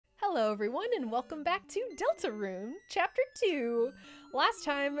Hello everyone and welcome back to Deltarune, Chapter 2. Last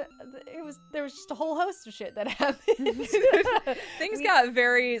time, there was just a whole host of shit that happened. Things got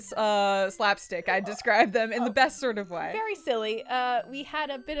very slapstick. I described them in the best sort of way. Very silly. We had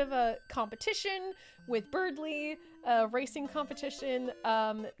a bit of a competition with Birdly, a racing competition,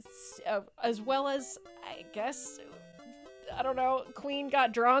 as well as, I guess, I don't know, Queen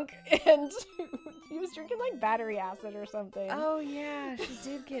got drunk and he was drinking like battery acid or something. Oh yeah, she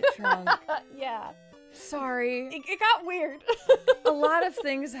did get drunk. Yeah. Sorry. It got weird. A lot of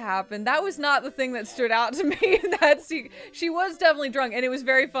things happened. That was not the thing that stood out to me. She was definitely drunk and it was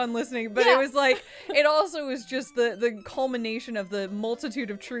very fun listening, but it was like, it also was just the culmination of the multitude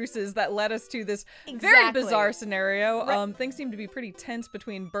of truces that led us to this very bizarre scenario. Things seem to be pretty tense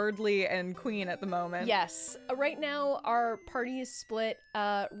between Birdly and Queen at the moment. Yes. Right now our party is split.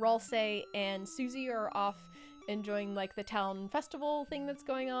 Ralsei and Susie are off enjoying like the town festival thing that's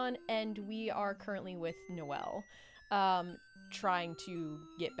going on, and we are currently with Noelle, trying to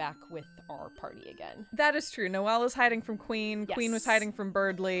get back with our party again. That is true. Noelle is hiding from Queen. Yes. Queen was hiding from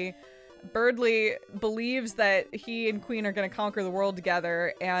Birdly. Birdly believes that he and Queen are going to conquer the world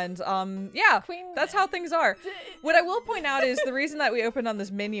together, and yeah, Queen, that's how things are. What I will point out is the reason that we opened on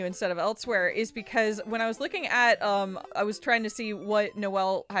this menu instead of elsewhere is because when I was looking at, I was trying to see what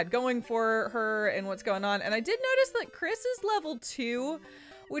Noelle had going for her and what's going on, and I did notice that Chris is level 2,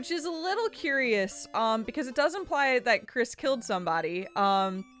 which is a little curious, because it does imply that Chris killed somebody.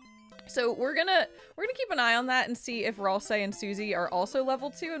 So we're gonna keep an eye on that and see if Ralsei and Susie are also level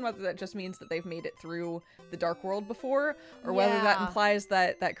 2, and whether that just means that they've made it through the Dark World before, or whether that implies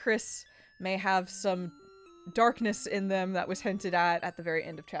that Chris may have some darkness in them that was hinted at the very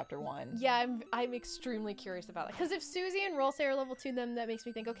end of Chapter 1. Yeah, I'm extremely curious about that, because if Susie and Ralsei are level 2, then that makes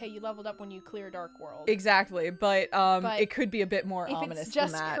me think, okay, you leveled up when you clear Dark World. Exactly, but it could be a bit more ominous than that. If it's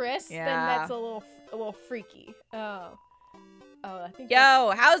just Chris, then that's a little freaky. Oh, I think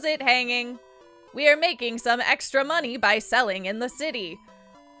Yo, how's it hanging? We are making some extra money by selling in the city.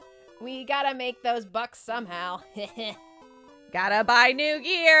 We gotta make those bucks somehow. Gotta buy new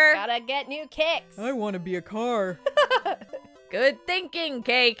gear. Gotta get new kicks. I want to be a car. Good thinking,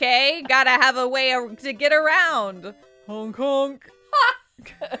 KK. Gotta have a way to get around. Honk honk.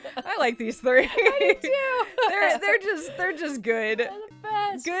 I like these three. I do too. They're just good. They're the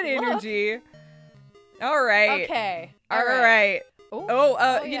best. Good energy. All right. Okay. All right.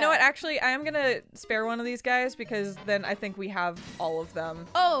 Oh, you know what? Actually, I am gonna spare one of these guys because then I think we have all of them.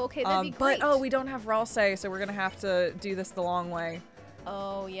 Oh, okay, that'd be great. But we don't have Ralsei, so we're gonna have to do this the long way.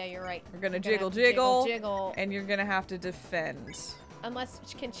 Oh, yeah, you're right. We're gonna jiggle, and you're gonna have to defend. Unless,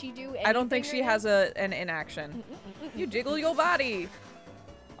 can she do anything? I don't think she has an inaction. You jiggle your body.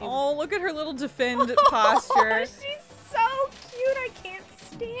 Oh, look at her little defend posture. She's so cute, I can't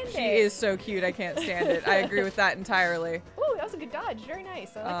stand it. She is so cute, I can't stand it. I agree with that entirely. Ooh, that was a good dodge. Very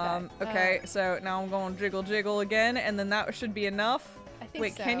nice. I like that. Okay, so now I'm going jiggle again, and then that should be enough. I think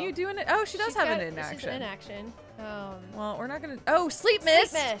Wait, so. can you do an? Oh, she does have an inaction. She's an inaction. Well, we're not gonna. Oh, sleep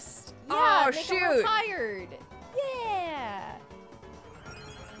mist. Sleep mist. Yeah, oh, make shoot. her tired. Yeah.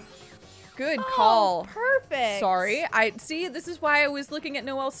 Good call. Perfect. Sorry, see. This is why I was looking at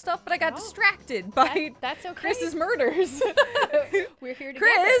Noelle's stuff, but I got distracted by that's okay. Chris's murders. We're here together.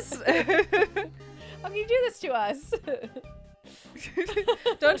 Chris. How can you do this to us?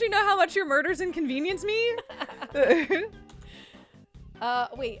 Don't you know how much your murders inconvenience me?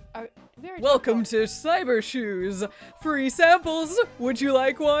 Wait. Welcome to Cyber Shoes. Free samples. Would you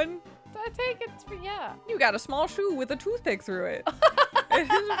like one? I take it. Yeah. You got a small shoe with a toothpick through it. It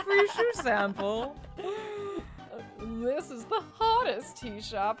is a free shoe sample. This is the hottest tea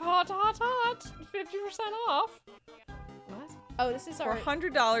shop. Hot, hot, hot. 50% off. What? Oh, this is For our...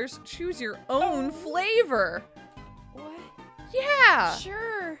 $100, choose your own flavor. What? Yeah.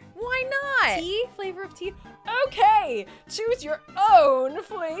 Sure. Why not? Tea? Flavor of tea? Okay. Choose your own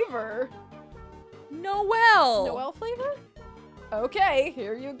flavor. Noelle. Noelle flavor? Okay,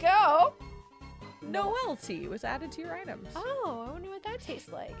 here you go. Noelle tea was added to your items. Oh, I wonder what that tastes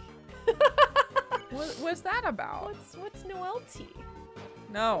like. What's that about? What's Noelle tea?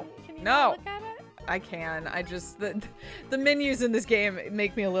 No. Can you no. look at it? I can. I just the menus in this game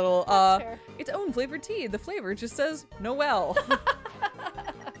make me a little its own flavored tea. The flavor just says Noelle.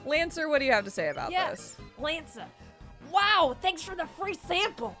 Lancer, what do you have to say about this? Lancer. Wow, thanks for the free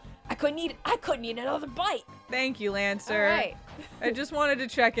sample. I couldn't eat another bite. Thank you, Lancer. All right. I just wanted to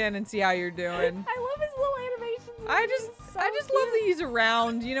check in and see how you're doing. I love his little animations. I just love that he's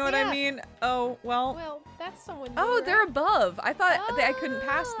around. You know what I mean? Oh, well. Well, that's someone. Oh, they're above. I thought that I couldn't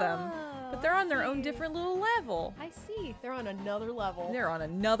pass them. But they're on their own different little level. I see. They're on another level. They're on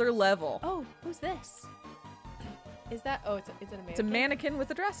another level. Oh, who's this? Is that? Oh, it's a mannequin. It's a mannequin with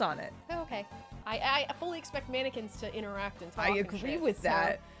a dress on it. Oh, okay. I fully expect mannequins to interact and talk. I agree with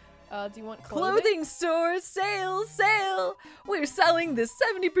that. So, do you want clothing? Clothing store sale, sale. We're selling this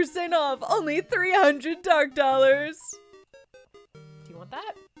 70% off, only 300 dark dollars. Do you want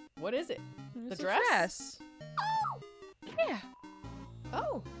that? What is it? It's The dress? dress. Oh, Yeah.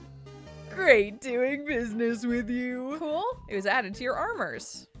 oh, Great doing business with you. cool. It was added to your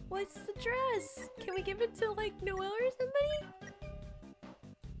armors. What's the dress? Can we give it to like Noelle or somebody?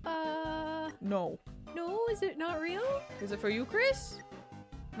 No. No, is it not real? Is it for you, Chris?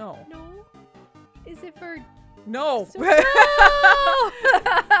 No. No. Is it for? No. No!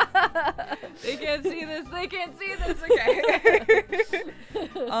 They can't see this. They can't see this. Okay.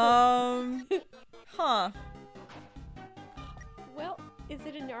 Huh. Well, is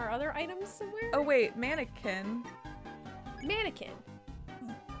it in our other items somewhere? Oh wait, mannequin. Mannequin.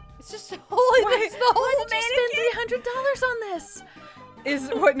 It's just the whole mannequin. Spend $300 on this? Is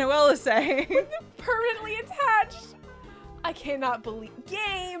what Noelle is saying. Permanently attached. I cannot believe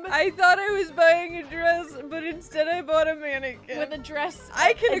game I thought I was buying a dress, but instead I bought a mannequin. with a dress.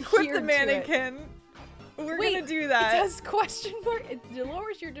 I can equip the adhered to it. mannequin. We're Wait, gonna do that. It does question mark. It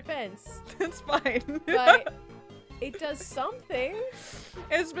lowers your defense, That's fine. but it does something.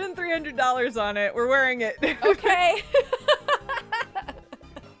 I spent $300 on it. We're wearing it. Okay.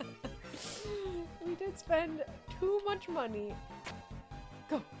 We did spend too much money.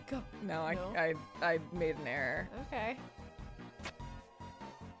 Go, go. No, No. I made an error. Okay.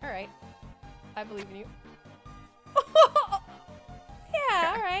 All right. I believe in you.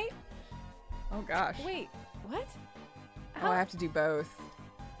 Yeah. All right. Oh gosh. Wait. What? Oh, I have to do both.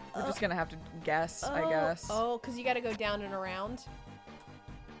 We're just gonna have to guess, I guess. Oh, because you got to go down and around,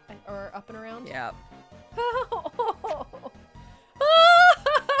 or up and around. Yeah. Oh.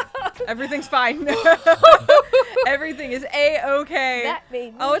 Everything's fine. Everything is a-okay. That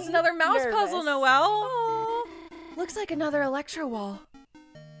made me Oh, it's another mouse nervous. puzzle, Noelle. Oh. Looks like another electro wall.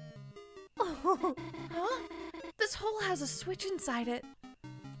 Huh? This hole has a switch inside it.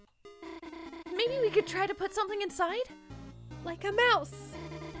 Maybe we could try to put something inside? Like a mouse.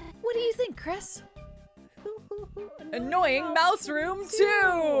 What do you think, Chris? Annoying mouse room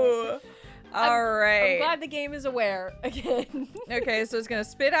too. All right. I'm glad the game is aware again. Okay, so it's gonna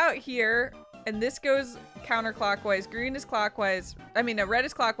spit out here, and this goes counterclockwise. Green is clockwise. I mean, no, red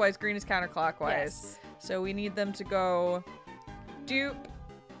is clockwise. Green is counterclockwise. Yes. So we need them to go dupe.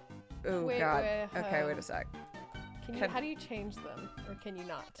 Oh Wait, God. wait, Okay, wait a sec. How do you change them, or can you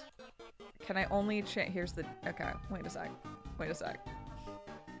not? Can I only change? Here's the. Okay, wait a sec. Wait a sec.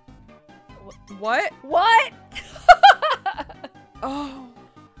 What? What? Oh,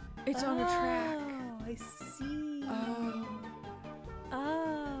 it's on a track. Oh, I see. Oh.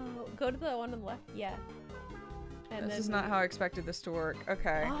 Oh, go to the one on the left. Yeah. And This is not how I expected this to work.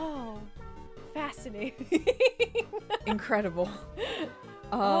 Okay. Oh, fascinating. Incredible.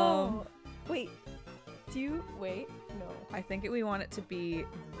 Oh, wait. Wait? No. I think we want it to be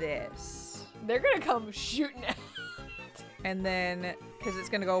this. They're gonna come shooting out. And then, because it's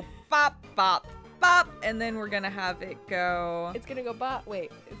gonna go bop, bop, bop, and then we're gonna have it go. It's gonna go bop.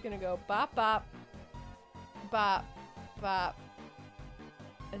 Wait. It's gonna go bop, bop, bop, bop,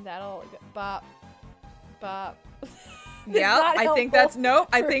 and that'll go bop, bop. Yeah, I think that's nope.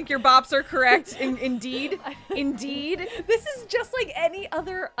 I think your bops are correct. Indeed, indeed. This is just like any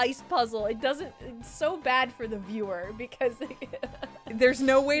other ice puzzle. It doesn't. It's so bad for the viewer because There's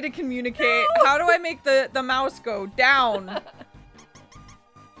no way to communicate. No! How do I make the mouse go down?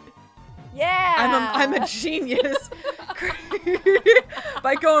 Yeah. I'm a genius.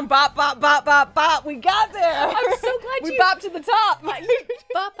 By going bop, bop, bop, bop, bop, we got there. I'm so glad we bopped to the top.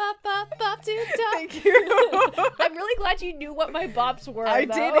 Bop, bop, bop, bop to the top. Thank you. I'm really glad you knew what my bops were. I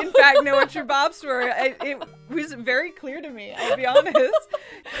did, in fact, know what your bops were. It was very clear to me, I'll be honest.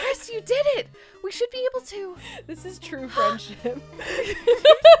 Chris, you did it. We should be able to. This is true friendship.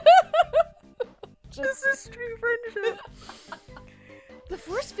 This is true friendship. The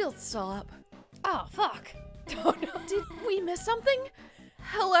force field's still up. Oh, fuck. Oh, no. Did we miss something?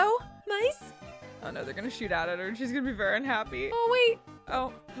 Hello? Mice? Oh no, they're gonna shoot out at her and she's gonna be very unhappy. Oh, wait.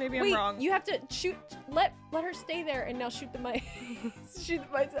 Oh, maybe I'm wrong. You have to shoot. Let her stay there and now shoot the mice. Shoot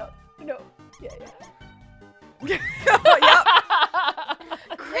the mice out. No. Yeah. Yep.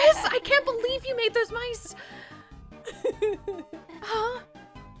 Chris, I can't believe you made those mice. Huh?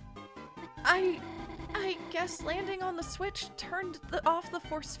 I guess landing on the switch turned off the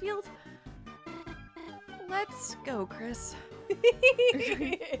force field. Let's go, Chris.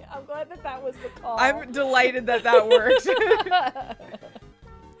 I'm glad that was the call. I'm delighted that worked.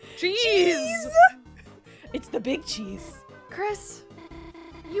 Cheese! It's the big cheese. Chris,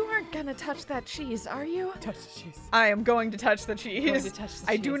 you aren't gonna touch that cheese, are you? Touch the cheese. I am going to touch the cheese.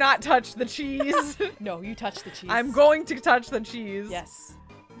 I do not touch the cheese. No, you touch the cheese. I'm going to touch the cheese. Yes.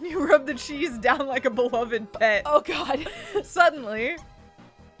 You rub the cheese down like a beloved pet. Oh god. Suddenly.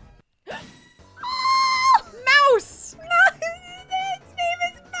 Mouse! Its name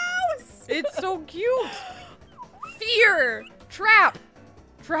is Mouse! It's so cute. Fear! Trap!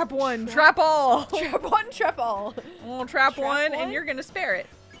 Trap one, trap all. Trap one, trap all. Well, trap one, and you're gonna spare it.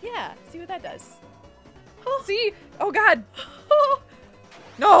 Yeah, see what that does. See? Oh god.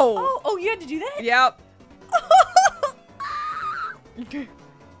 No! Oh, you had to do that? Yep.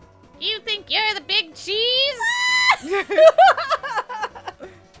 You think you're the big cheese? That's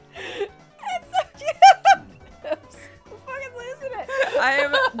so cute! I'm fucking losing it. I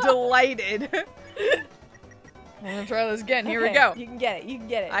am delighted. I'm gonna try this again. Here we go. You can get it. You can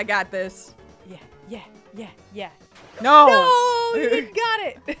get it. I got this. Yeah. No! No! You got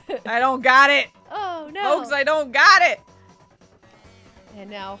it! I don't got it. Oh, no. Folks, I don't got it. And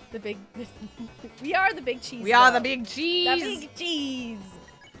now the big... we are the big cheese. We are the big cheese. The big cheese.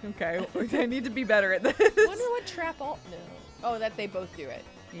 Okay, I need to be better at this. I wonder what trap all... No. Oh, that they both do it.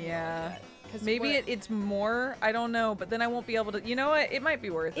 Yeah. Cause Maybe it's more. I don't know, but then I won't be able to. You know what? It might be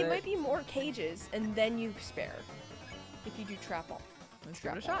worth it. It might be more cages, and then you spare. If you do trap all. Let's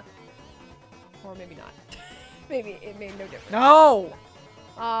give it a shot. Or maybe not. Maybe it made no difference. No!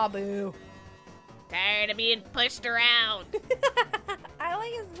 Ah, boo. Tired of being pushed around. I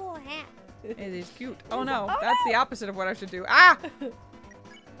like his little hat. It is cute. Oh no, Oh, that's the opposite of what I should do. Ah!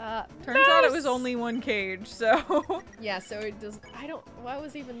 Turns out it was Mouse! only one cage, so. Yeah, so it does. I don't. What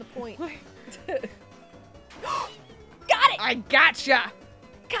was even the point? Got it! I gotcha!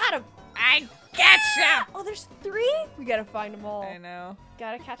 Got him! I getcha! Oh, there's 3? We gotta find them all. I know.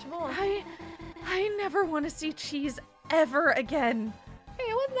 Gotta catch them all. I never want to see cheese ever again. Hey,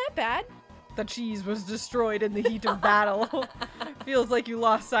 it wasn't that bad. The cheese was destroyed in the heat of battle. Feels like you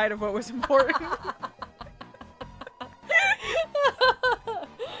lost sight of what was important.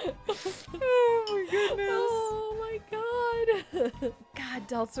 Oh my goodness. Oh my god. God,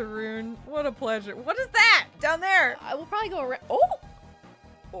 Deltarune, what a pleasure. What is that down there? I will probably go around. Oh!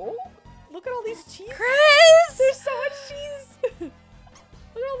 Oh! Look at all these cheese. Chris! There's so much cheese. Look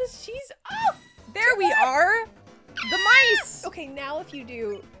at all this cheese. Oh! There we are. The mice. Okay, now if you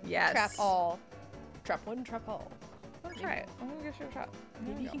do Yes. trap all. Trap one, trap all. Let's try it. I'm gonna give it a shot.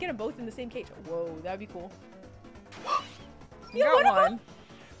 Maybe you can get them both in the same cage. Whoa, that would be cool. You got one.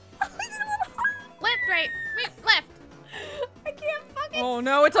 Left, right, left. I can't fucking. Oh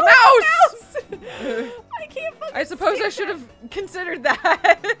no, it's a mouse! I can't fucking. I suppose I stand should have considered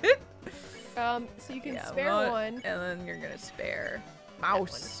that. So you can Yeah, spare one. and then you're gonna spare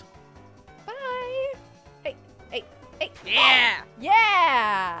mouse. Bye. Hey. Yeah.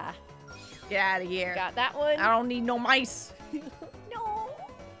 Yeah. Get out of here. Got that one. I don't need no mice. No.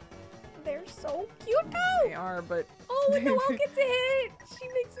 They're so cute They are, but Oh, when Noelle gets a hit, she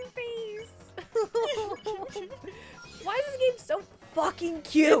makes a face. Why is this game so fucking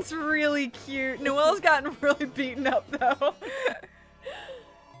cute? it's really cute. Noelle's gotten really beaten up though.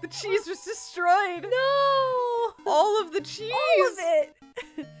 The cheese was destroyed. No. All of the cheese. All of it.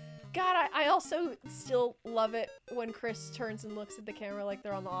 God, I also still love it when Chris turns and looks at the camera like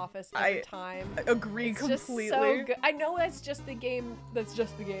they're on The Office every time. I agree It's completely. just so good. I know that's just the game. That's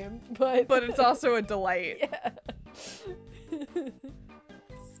just the game, but But it's also a delight. yeah. So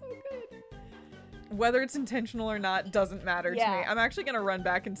good. Whether it's intentional or not doesn't matter to Yeah. me. I'm actually gonna run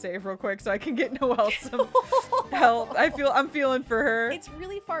back and save real quick so I can get Noelle some help. I'm feeling for her. It's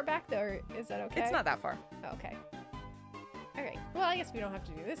really far back though. Is that okay? It's not that far. Okay. All right. Well, I guess we don't have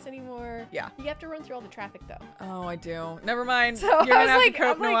to do this anymore. Yeah. You have to run through all the traffic though. Oh, I do. Never mind. So You're I gonna was have like, to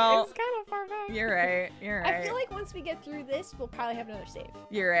cope, I'm like, Noelle. it's kind of far back. You're right. You're right. I feel like once we get through this, we'll probably have another save.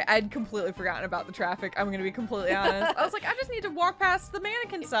 You're right. I'd completely forgotten about the traffic. I'm gonna be completely honest. I was like, I just need to walk past the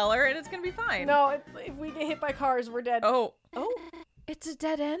mannequin seller and it's gonna be fine. No, if we get hit by cars, we're dead. Oh. Oh. It's a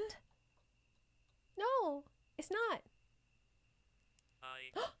dead end? No, it's not.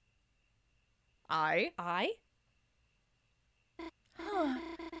 I? Huh.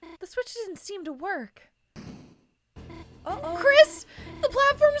 The switch didn't seem to work. Uh-oh. Chris! The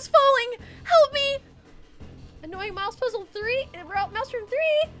platform's falling! Help me! Annoying mouse puzzle 3? Maelstrom 3?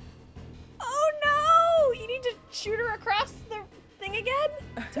 Oh no! You need to shoot her across the thing again?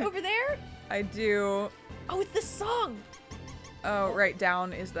 It's over there? I do. Oh, it's the song! Oh, right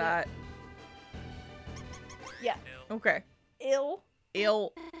down is that. Yeah. Okay. Ill.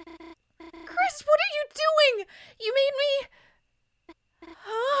 Ill. Chris, what are you doing? You made me...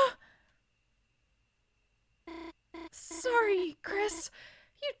 Huh? Sorry, Chris.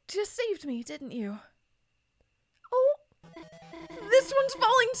 You just saved me, didn't you? Oh. This one's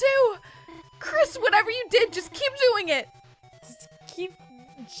falling too. Chris, whatever you did, just keep doing it. Just keep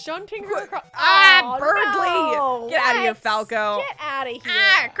shunting her across. Ah, Birdly! No. Get out of here, Falco. Get out of here.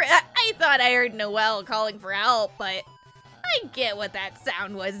 Ah, I thought I heard Noelle calling for help, but I get what that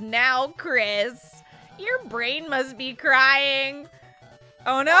sound was now, Chris. Your brain must be crying.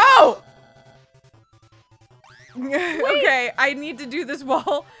 Oh no! Okay, I need to do this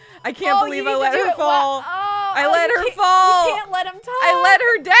wall. I can't believe I let her fall. I let her fall. You can't let him talk. I let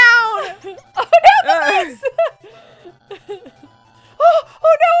her down. Oh no, please.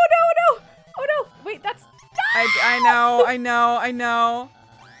 Oh no, oh no, oh no. Oh no. Wait, that's... I know.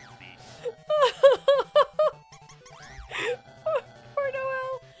 Poor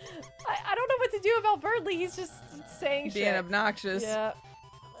Noelle. I don't know what to do about Birdly. He's just saying shit. Being obnoxious. Yeah.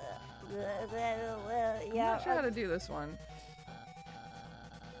 I'm not sure how to do this one.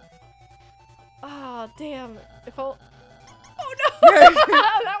 Oh, damn. If I... Oh no!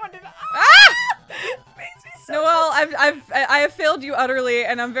 That one did not... Ah! Makes me so... Noelle, I have failed you utterly,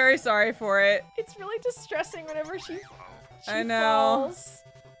 and I'm very sorry for it. It's really distressing whenever she I know. falls.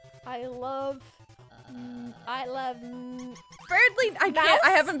 I love... Birdly,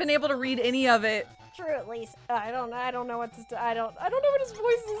 I haven't been able to read any of it. True, at least. I don't know what to... I don't know what his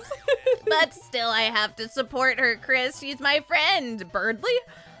voice is. But still, I have to support her, Chris. She's my friend, Birdly.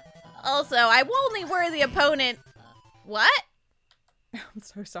 Also, I'm only worthy opponent. What? I'm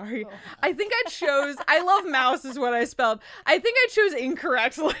so sorry. Oh. I think I chose... I love mouse is what I spelled. I think I chose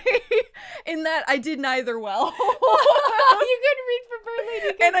incorrectly in that I did neither well. You couldn't read for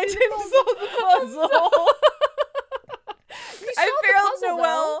Birdly. And I didn't solve the puzzle. I failed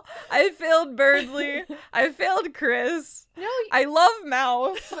Noelle. I failed Birdly. I failed Chris. No, I love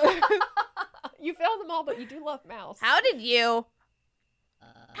mouse. you failed them all, but you do love mouse. How did you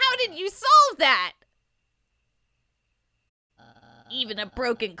solve that? Even a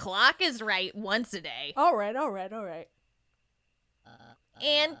broken clock is right once a day. All right.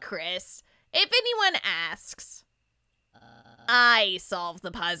 And Chris, if anyone asks, I solved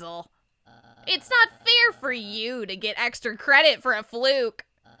the puzzle. It's not fair for you to get extra credit for a fluke.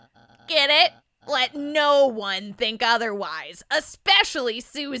 Get it? Let no one think otherwise, especially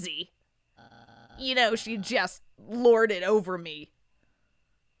Susie. You know, she just lorded over me.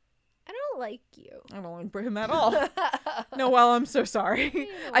 I don't like you. I don't like him at all. Noelle, I'm so sorry. Hey,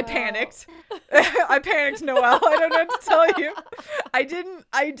 I Noelle. panicked. I panicked, Noelle. I don't know what to tell you. I didn't.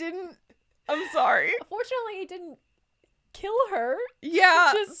 I'm sorry. Fortunately, it didn't kill her.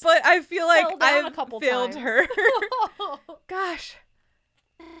 Yeah, Just but I feel like fell down a I've couple failed times. her. Gosh.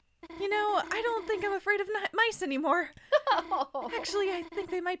 You know, I don't think I'm afraid of mice anymore. Actually, I think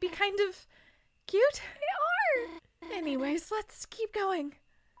they might be kind of cute. They are. Anyways, let's keep going.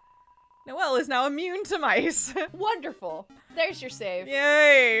 Noelle is now immune to mice. Wonderful. There's your save.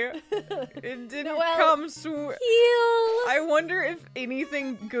 Yay! It didn't Noelle, come soon. Heal. I wonder if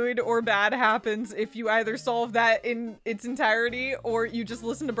anything good or bad happens if you either solve that in its entirety or you just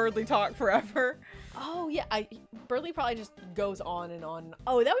listen to Birdly talk forever. Oh yeah, Birdly probably just goes on and on.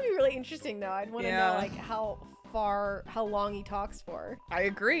 Oh, that would be really interesting though. I'd want to know like how long he talks for. I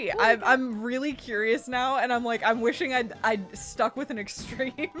agree. I'm really curious now, and I'm wishing I'd stuck with an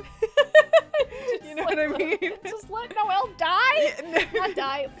extreme. You know what I mean? Just let Noelle die. Not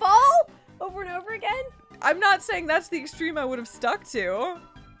die. Fall over and over again. I'm not saying that's the extreme I would have stuck to.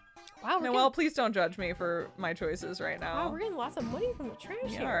 Wow, Noelle, please don't judge me for my choices right now. Wow, we're getting lots of money from the trash We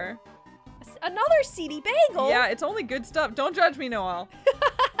here. are. Another seedy bagel. Yeah, it's only good stuff. Don't judge me, Noelle.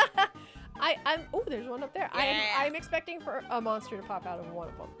 I'm. Oh, there's one up there. Yeah. I'm expecting for a monster to pop out of one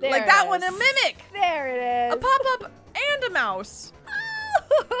of them. There Like it that one, is. a mimic. There it is. A pop-up and a mouse.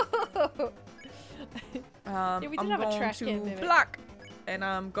 Yeah, we did I'm have a going trash to can mimic. block, and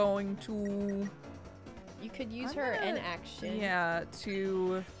I'm going to You could use her in action. yeah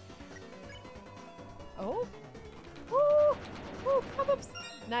to Oh. Ooh. Ooh, pop-ups.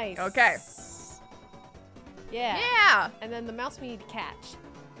 Nice. Okay. Yeah. yeah And then the mouse we need to catch.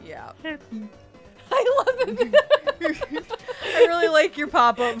 yeah. I love it. I really like your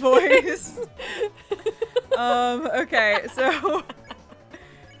pop-up voice. Okay, so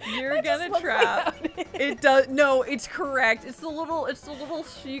you're gonna trap. It does no, it's correct. It's the little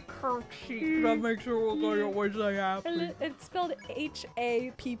sheet curve sheet that makes it look like it was like happy. It's spelled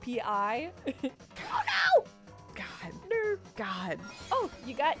H-A-P-P-I. Oh no! God. No. God. Oh,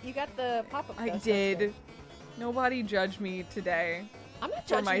 you got the pop-up. I though, so that's did. good. Nobody judge me today. I'm not for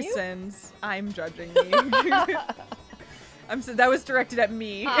judging my you. sins. I'm judging me. That was directed at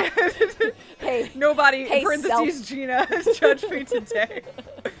me. Hey. Nobody, Hey, parentheses, self. Gina, has judged me today.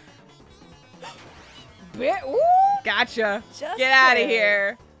 Ooh, Gotcha. just Get out of there.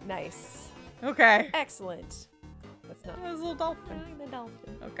 here. Nice. Okay. Excellent. That's not. That was a little dolphin. The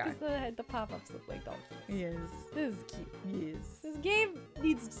dolphin. Okay. 'Cause the pop-ups look like dolphins. Yes. This is cute. Yes. This game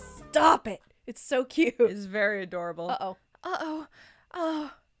needs to stop it. It's so cute. It's very adorable. Uh-oh. Uh-oh.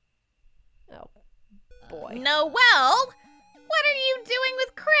 Oh. Oh, boy. Noel, what are you doing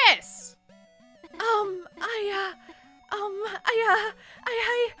with Chris?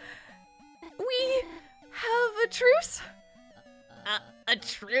 We have a truce? A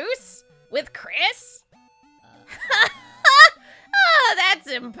truce? With Chris? Oh, that's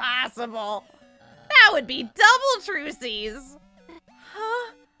impossible. That would be double truces.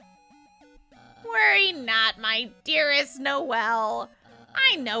 Huh? Worry not, my dearest Noel.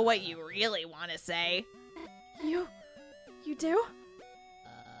 I know what you really want to say. You do?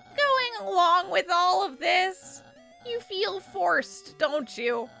 Going along with all of this, you feel forced, don't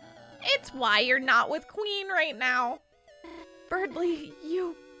you? It's why you're not with Queen right now. Birdly,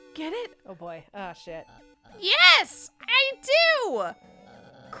 you get it? Oh, boy. Oh, shit. Yes, I do!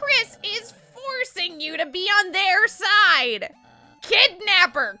 Chris is forcing you to be on their side!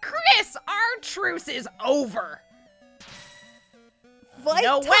 Kidnapper! Chris, our truce is over! Fight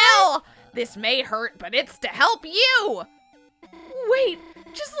Noel! This may hurt, but it's to help you! Wait,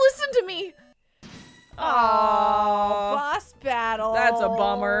 just listen to me! Oh, boss battle. That's a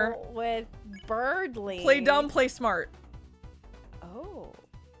bummer. With Birdly. Play dumb, play smart. Oh.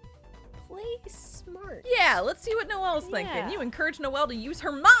 Play smart. Yeah, let's see what Noelle's thinking. Yeah. You encourage Noelle to use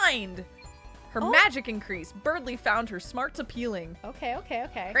her mind. Her Oh. magic increased. Birdly found her smarts appealing. Okay, okay,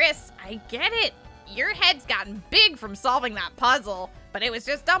 okay. Chris, I get it. Your head's gotten big from solving that puzzle, but it was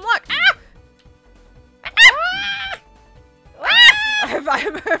just dumb luck. Ah! Ah!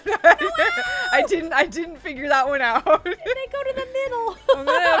 I didn't figure that one out. And they go to the middle. I'm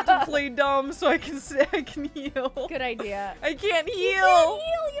gonna have to play dumb so I can heal. Good idea. I can't You heal. can't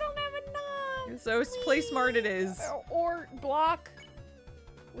heal. You don't have enough. So play smart it is. Or block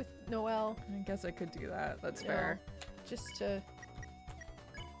with Noelle. I guess I could do that. That's fair. Just to.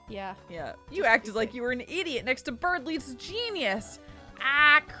 Yeah. Yeah. You Just to acted be like safe. you were an idiot next to Birdly's genius.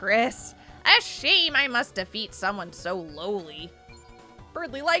 Ah, Chris. A shame I must defeat someone so lowly.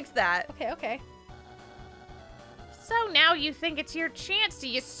 Birdly likes that. Okay, okay. So now you think it's your chance to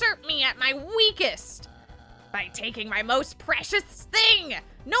usurp me at my weakest by taking my most precious thing,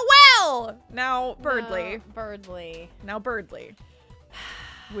 Noel! Now, Birdly. No, Birdly. Now, Birdly.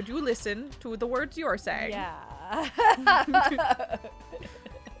 Would you listen to the words you're saying? Yeah.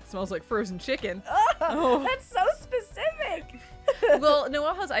 Smells like frozen chicken. Oh, that's so specific. Well,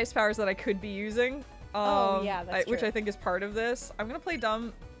 Noelle has ice powers that I could be using. Oh, yeah, that's which true. I think is part of this. I'm gonna play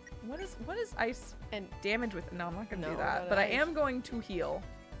dumb. What is ice And damage with? No, I'm not gonna do No, that. but But I I- am going to heal.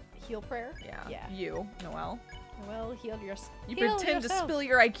 heal prayer. Yeah. Yeah. You, Noelle. Well, heal You heal pretend to yourself. spill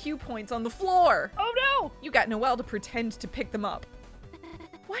your IQ points on the floor. Oh no! You got Noelle to pretend to pick them up.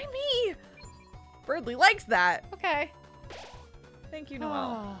 Why me? Birdly likes that. Okay. Thank you,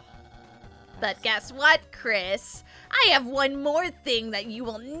 Noelle. Oh. But guess what, Chris? I have one more thing that you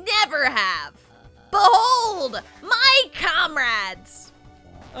will never have. Behold, my comrades!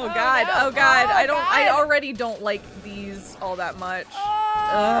 Oh Oh, god, no. oh god. Oh, I God. already don't like these all that much.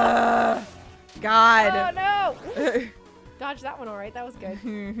 Oh, Ugh. God. no! Ooh, dodge that one, all right. That was good.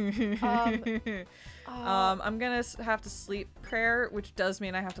 I'm gonna have to sleep prayer, which does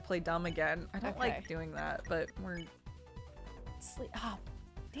mean I have to play dumb again. I don't like Okay. doing that, but we're Sleep. Oh,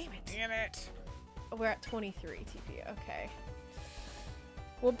 damn it. damn it. We're at 23 TP. Okay.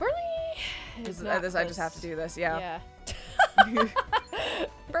 Well, Birdly is I just have to do this, yeah. Yeah.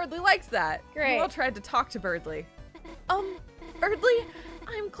 Birdly likes that. Great. Noelle tried to talk to Birdly. Birdly,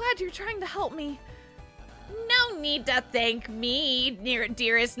 I'm glad you're trying to help me. No need to thank me,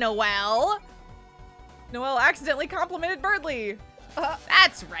 dearest Noel. Noelle accidentally complimented Birdly.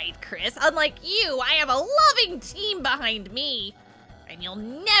 That's right, Chris. Unlike you, I have a loving team behind me. And you'll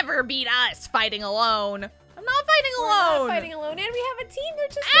never beat us fighting alone. I'm not fighting We're alone. not fighting alone, and we have a team.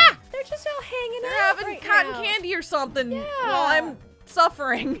 They're just all hanging They're out having right cotton now. candy or something Yeah. while I'm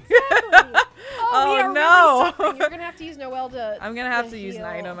suffering. Exactly. Oh, we are no. Really suffering. You're gonna have to use Noelle to. I'm gonna have to use an heal.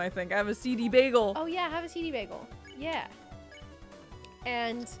 item, I think. I have a CD bagel. Oh yeah, have a CD bagel. Yeah.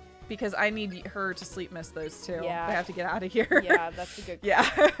 And Because I need her to sleep miss those two. Yeah. I have to get out of here. yeah, that's a good. Yeah.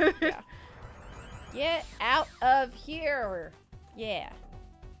 Yeah. Get out of here. Yeah.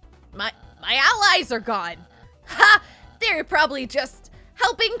 My allies are gone. Ha! They're probably just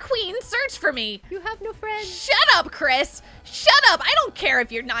helping Queen search for me. You have no friends. Shut up, Chris. Shut up. I don't care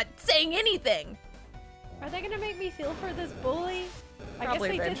if you're not saying anything. Are they gonna make me feel for this bully? Probably I guess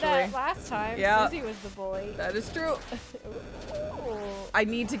they eventually. did that last time. Yeah. Susie was the bully. That is true. Ooh. I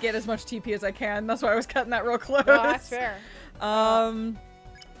need to get as much TP as I can. That's why I was cutting that real close. No, that's fair.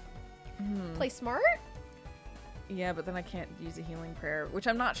 Play smart? Yeah, but then I can't use a healing prayer, which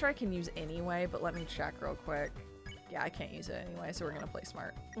I'm not sure I can use anyway, but let me check real quick. Yeah, I can't use it anyway, so we're gonna play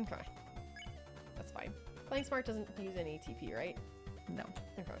smart. Okay. That's fine. Playing smart doesn't use any TP, right? No.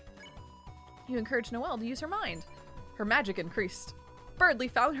 Okay. You encouraged Noelle to use her mind. Her magic increased. Birdly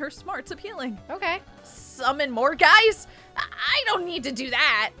found her smarts appealing. Okay. Summon more guys? I don't need to do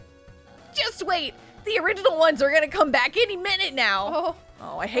that. Just wait. The original ones are gonna come back any minute now.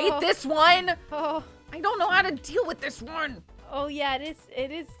 Oh, I hate this one. Oh. I don't know how to deal with this one. Oh yeah, it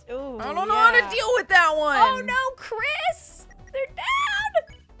is. Oh, I don't know how to deal with that one. Oh no, Chris! They're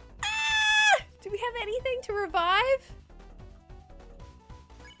down! Ah! Do we have anything to revive?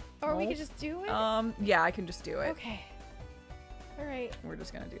 Or we could just do it? Yeah, I can just do it. Okay. Alright. We're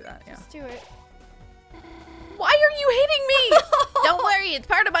just gonna do that, yeah. Just do it. Why are you hitting me? Don't worry, it's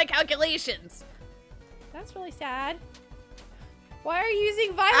part of my calculations. That's really sad. Why are you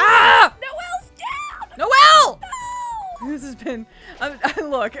using violence? Ah! Noelle's down! Noelle! No! This has been,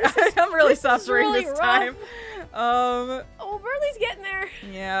 look, I'm really suffering really this rough. time. Oh, Burley's getting there.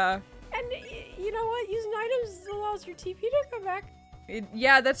 Yeah. And you know what? Using items allows your TP to come back.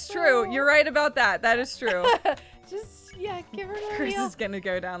 Yeah, that's true. Oh. You're right about that. That is true. Just, yeah, give her a Chris heal. is gonna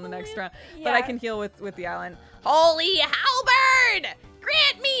go down the next round. Yeah. But I can heal with the island. Holy halberd!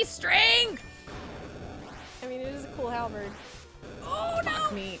 Grant me strength! I mean, it is a cool halberd. Oh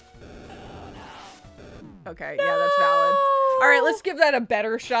no! Me. Okay, yeah, that's valid. All right, let's give that a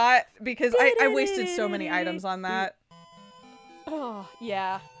better shot because I wasted so many items on that. Oh,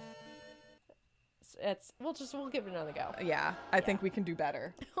 yeah. We'll give it another go. Yeah, I think we can do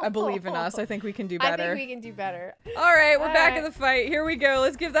better. I believe in us. I think we can do I better. think we can do better. All right, we're back in Alright. the fight. Here we go.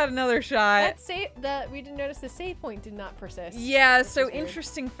 Let's give that another shot. We didn't notice the save point did not persist. Yeah, which so is weird.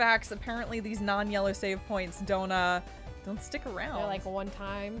 interesting facts. Apparently these non-yellow save points don't stick around. They're like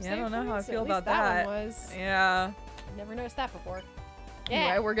one-time. Yeah, I don't know how I points. feel At least about that. One was. Yeah. Never noticed that before. Yeah.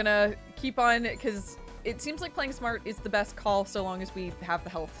 Anyway, we're gonna keep on because it seems like playing smart is the best call so long as we have the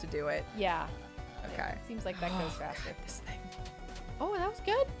health to do it. Yeah. Okay. It seems like that goes faster. This thing. Oh, that was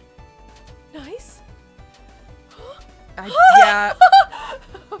good. Nice. Yeah.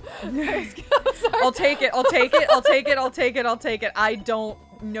 I'm sorry. I'll take it. I'll take it. I'll take it. I'll take it. I'll take it. I don't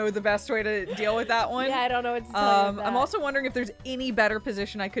know the best way to deal with that one. Yeah, I don't know what to tell you with that. I'm also wondering if there's any better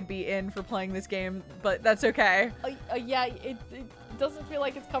position I could be in for playing this game, but that's okay. Yeah, it doesn't feel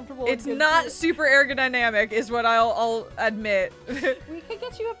like it's comfortable. It's not super ergodynamic, is what I'll admit. We could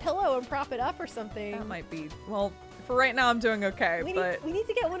get you a pillow and prop it up or something. That might be. Well, for right now, I'm doing okay, we but need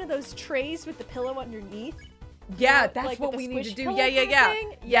to get one of those trays with the pillow underneath. yeah, You know, that's like what with we the need to squish do. pillow Yeah, yeah, kind of yeah.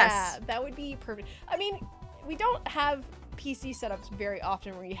 thing. Yes. Yeah, that would be perfect. I mean, we don't have PC setups very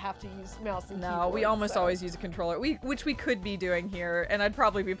often where you have to use mouse and keyboard. No, we almost so. always use a controller, which we could be doing here, and I'd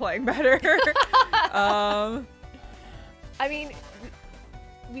probably be playing better. I mean,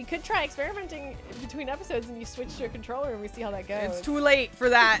 we could try experimenting between episodes and you switch to a controller and we see how that goes. It's too late for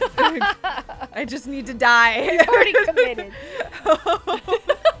that. I just need to die. You're already committed.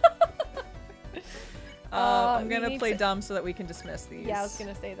 I'm we gonna need play to- dumb so that we can dismiss these. Yeah, I was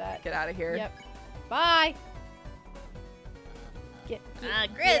gonna say that. Get out of here. Yep. Bye. Chris,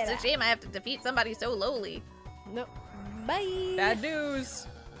 get it's a out. shame I have to defeat somebody so lowly. No. Bye. Bad news.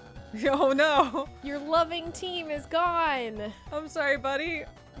 Oh no. Your loving team is gone. I'm sorry, buddy.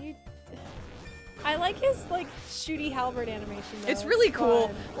 I like his like shooty halberd animation though. It's really cool.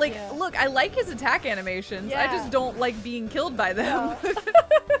 fun. Like, Yeah. look, I like his attack animations. I Yeah. just don't like being killed by them. Yeah.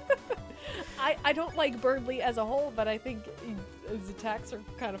 I don't like Birdly as a whole, but I think his attacks are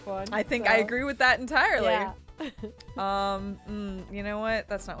kind of fun. I think so. I agree with that entirely. Yeah. You know what?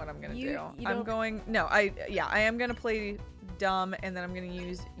 That's not what I'm gonna do. You I'm don't- going. No, I am gonna play dumb, and then I'm gonna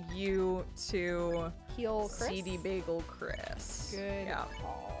use you to Heal Chris. CD Bagel Chris. Good Yeah.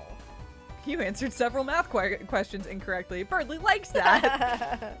 call. You answered several math questions incorrectly. Birdly likes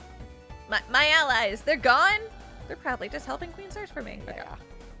that. My allies, they're gone? They're probably just helping Queen search for me. Yeah. Okay.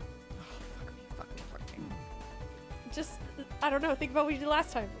 Fuck me. Just, I don't know. Think about what you did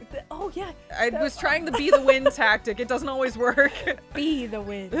last time. Oh yeah. I was trying to be the wind tactic. It doesn't always work. Be the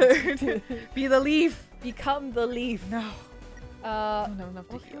wind. Be the leaf. Become the leaf. No. Uh, I don't have enough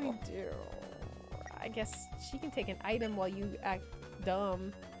to what can we heal. do? I guess she can take an item while you act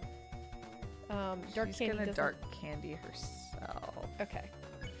dumb. Dark She's candy gonna doesn't... dark candy herself. Okay.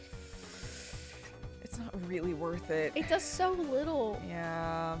 It's not really worth it. It does so little.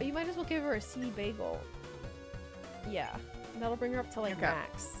 Yeah. But you might as well give her a seedy bagel. Yeah. That'll bring her up to like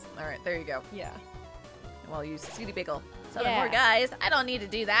max. All right, there you go. Yeah. And I'll use Seedy Bagel. Seven more guys. I don't need to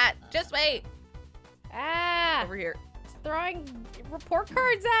do that. Just wait. Ah! Over here. It's throwing report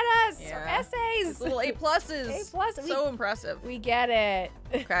cards at us! Yeah. Or essays! It's little A+. A+. So impressive. We get it.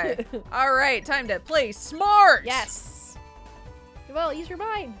 Okay. All right, time to play smart. Yes. Well, use your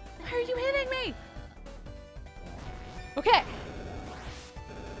mind. Why are you hitting me? Okay.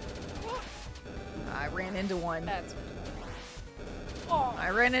 I ran into one. That's... I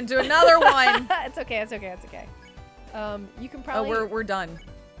ran into another one. It's okay, it's okay, it's okay. You can probably... Oh, we're done.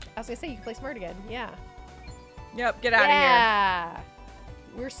 I was gonna say, you can play smart again. Yeah. Yep, get out of here. Yeah.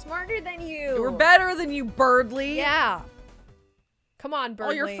 We're smarter than you. We're better than you, Birdly. Yeah. Come on,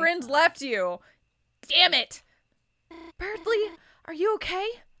 Birdly. All your friends left you. Damn it. Birdly, are you okay?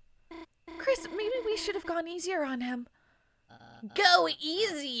 Chris, maybe we should have gone easier on him. Go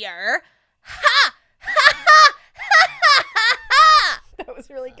easier. Ha! Ha ha! Ha ha ha ha! That was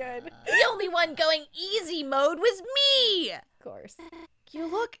really good. The only one going easy mode was me. Of course. You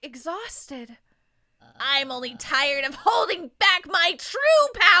look exhausted. I'm only tired of holding back my true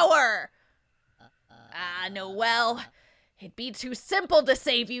power. Ah, Noelle. It'd be too simple to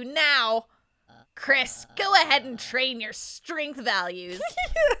save you now. Chris, go ahead and train your strength values.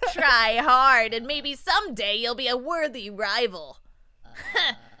 Try hard, and maybe someday you'll be a worthy rival.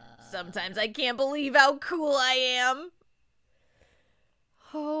 Sometimes I can't believe how cool I am.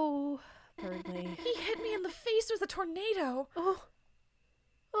 Oh, Birdly. He hit me in the face with a tornado.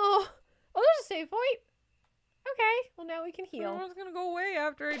 Oh, there's a save point. Okay, well now we can heal. It's gonna go away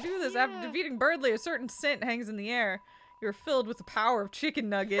after I do this. Yeah. After defeating Birdly, a certain scent hangs in the air. You're filled with the power of chicken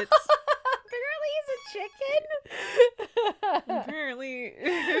nuggets. Apparently he's a chicken. Apparently. I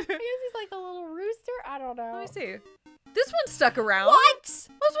guess he's like a little rooster. I don't know. Let me see. This one stuck around. What? What's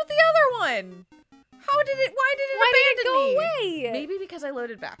with the other one? Why did it abandon me? Away? Maybe because I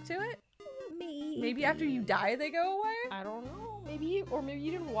loaded back to it? Maybe after you die they go away? I don't know. Maybe you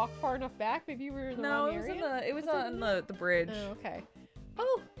didn't walk far enough back. Maybe you were in the wrong area. It was on the bridge. Oh, okay.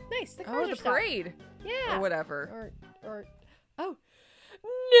 Oh, nice. The cars Oh, are the stopped. parade. Yeah. Or whatever. Or oh.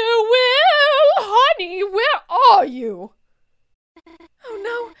 Noelle, honey, where are you? Oh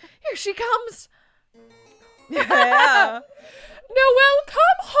no, here she comes. Yeah. Noelle,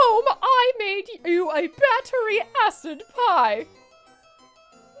 come home. I made you a battery acid pie.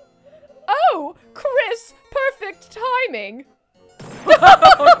 Oh, Chris, perfect timing.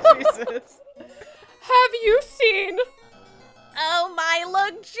 Oh, Jesus. Have you seen? Oh, my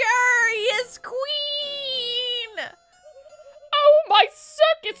luxurious queen! Oh, my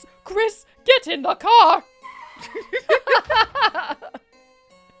circuits! Chris, get in the car!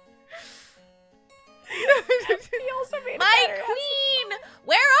 He also made My queen!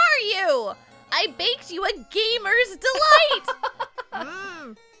 Where are you? I baked you a gamer's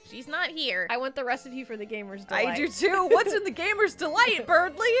delight! She's not here. I want the recipe for the gamer's delight. I do too. What's in the gamer's delight,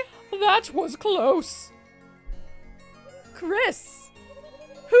 Birdly? That was close. Chris,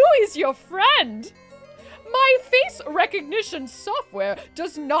 who is your friend? My face recognition software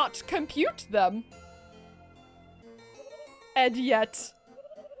does not compute them. And yet,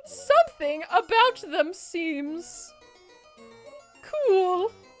 something about them seems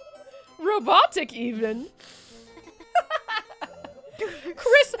cool. Robotic, even.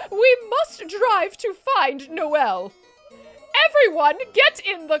 Chris, we must drive to find Noelle. Everyone, get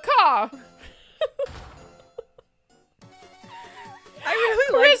in the car. I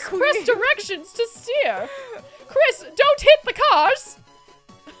really Chris, like Queen. press directions to steer. Chris, don't hit the cars.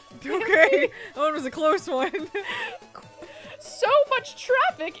 Okay, that one was a close one. So much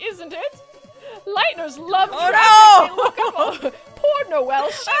traffic, isn't it? Lightners love Oh, traffic. no! They look up. Poor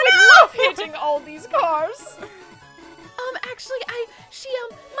Noelle, she would love hitting all these cars. Actually, she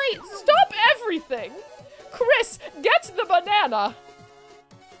might... Stop everything. Chris, get the banana.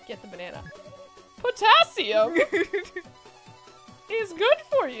 Get the banana. Potassium is good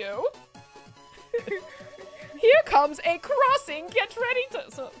for you. Here comes a crossing. Get ready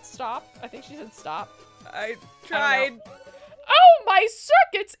to... stop. I think she said stop. I tried. Oh, my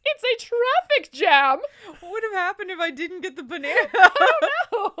circuits! It's a traffic jam! What would have happened if I didn't get the banana? I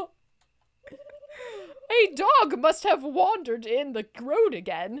don't know. A dog must have wandered in the road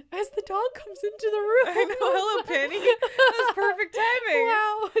again as the dog comes into the room. I know. Hello, Penny. That was perfect timing.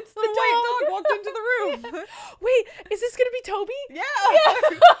 Wow, it's the white dog walked into the room. Yeah. Wait, is this gonna be Toby? Yeah. Yeah.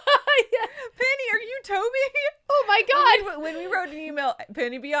 Penny, are you Toby? Oh my god. When we wrote an email,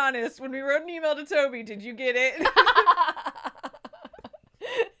 Penny, be honest. When we wrote an email to Toby, did you get it?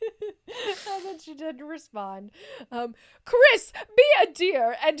 And then she didn't respond. Chris, be a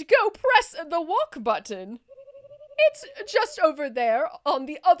dear and go press the walk button. It's just over there on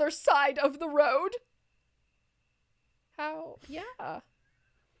the other side of the road. How? Yeah.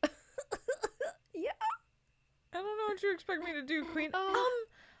 Yeah. I don't know what you expect me to do, Queen.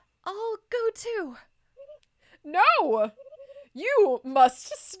 I'll go too. No! You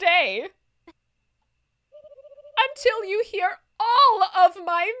must stay. Until you hear all of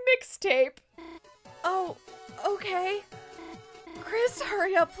my mixtape. Oh, okay. Chris,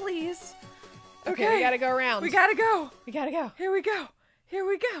 hurry up, please. Okay, we gotta go around. We gotta go. We gotta go. Here we go. Here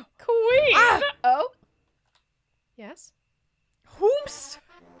we go. Queen! Ah! Oh? Yes? Whoops.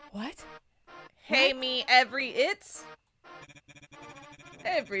 What? Hey, me, it's.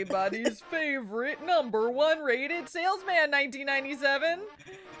 Everybody's favorite #1 rated salesman, 1997.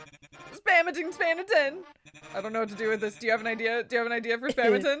 Spamatin. I don't know what to do with this. Do you have an idea? Do you have an idea for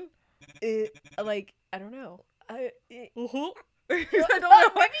Spamatin? Like, I don't know. I don't know. Maybe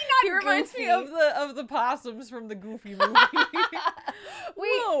not. He reminds me of the possums from the Goofy movie.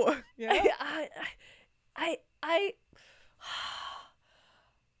 Wait. Whoa. Yeah.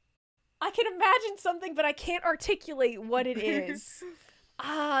 I can imagine something, but I can't articulate what it is.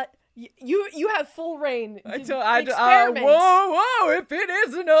 You have full reign. Experiment. Whoa, if it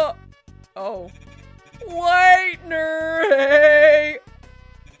isn't a... Oh. Whitener, hey!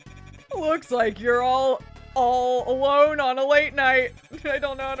 Looks like you're all alone on a late night. I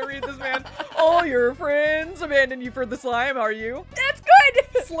don't know how to read this, man. All your friends abandoned you for the slime, are you? That's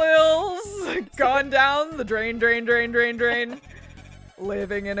good! Slills, gone down the drain.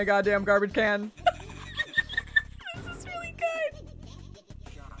 Living in a goddamn garbage can. This is really good.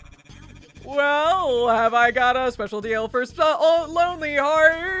 Well, have I got a special deal for lonely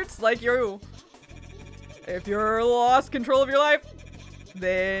hearts like you? If you're lost control of your life,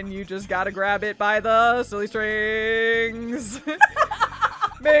 then you just gotta grab it by the silly strings.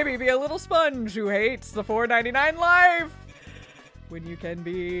 Maybe be a little sponge who hates the $4.99 life when you can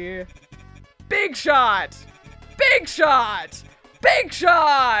be big shot.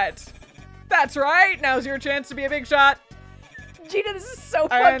 That's right. Now's your chance to be a big shot. Gina, this is so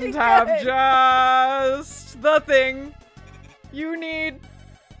fucking good. And have just the thing you need.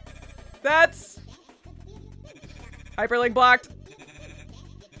 That's hyperlink blocked.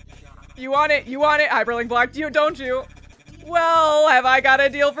 You want it, hyperlink blocked, don't you? Well, have I got a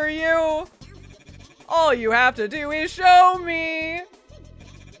deal for you? All you have to do is show me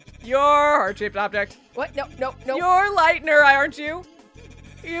your heart-shaped object. What? No. You're Lightner, aren't you?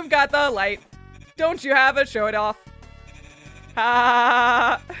 You've got the light. Don't you have it? Show it off.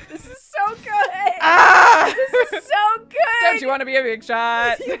 This is so good. This is so good. Don't you want to be a big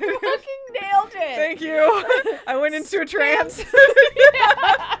shot? You fucking nailed it. Thank you. I went into a trance.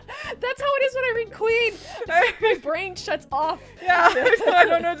 Yeah. That's how it is when I read Queen. My brain shuts off. Yeah, I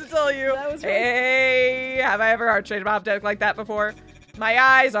don't know what to tell you. That was really Hey, have I ever heart-shaped object like that before? My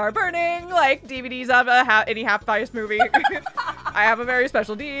eyes are burning like DVDs of any half-biased movie. I have a very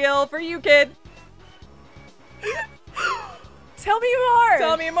special deal for you, kid. Tell me more.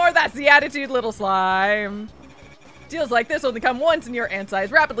 Tell me more. That's the attitude, little slime. Deals like this only come once in your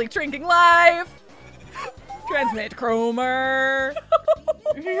ant-sized, rapidly shrinking life. Transmit Cromer.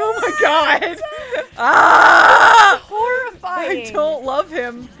 Oh my god. Horrifying. I don't love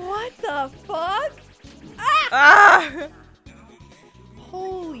him. What the fuck?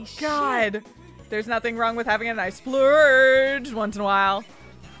 Holy shit. God. There's nothing wrong with having a nice splurge once in a while.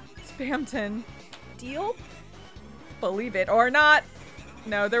 Spamton. Deal? Believe it or not.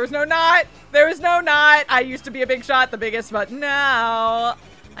 No, there was no not. There was no not. I used to be a big shot, the biggest, but now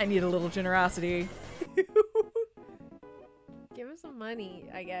I need a little generosity. Give us some money,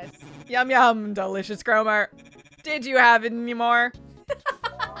 I guess. Yum yum, delicious Cromer. Did you have any more?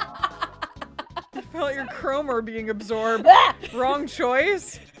 I felt your Cromer being absorbed. Wrong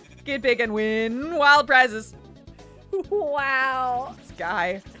choice. Get big and win wild prizes. Wow. This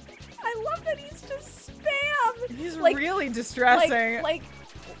guy. I love that he's just spam. He's like, really distressing.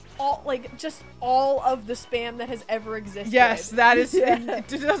 Just all of the spam that has ever existed. Yes, that is. Yeah. It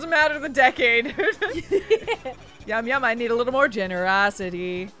doesn't matter the decade. Yum yum. I need a little more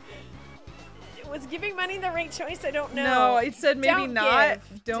generosity. Was giving money the right choice? I don't know. No, it said maybe Don't not.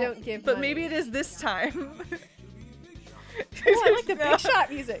 give. Don't give But money. maybe it is this time. Oh, I like the big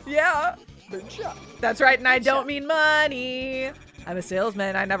shot music. Yeah. Big shot. That's right, and I Big don't shot. mean money. I'm a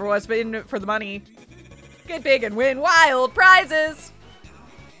salesman. I never was in it for the money. Get big and win wild prizes.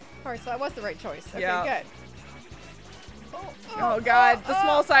 Alright, so that was the right choice. Okay, Yeah. good. Oh god, the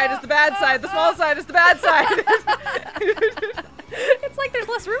small side is the bad side. The small side is the bad side. It's like there's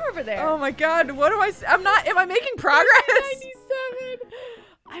less room over there. Oh my god, what am I? I'm not. Am I making progress? 97.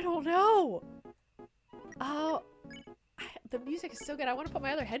 I don't know. Oh, the music is so good. I want to put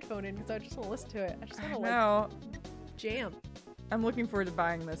my other headphone in because I just want to listen to it. I just want to like jam. I'm looking forward to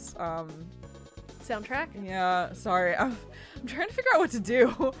buying this Soundtrack? Yeah, sorry. I'm trying to figure out what to do.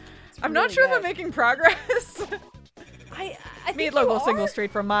 I'm really not sure good. if I'm making progress. I Meet think local you single are.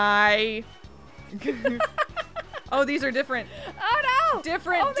 straight from my. Oh, these are different. Oh no!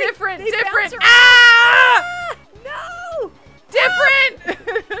 Different, Oh, they different. bounce around. Ah! No! Different!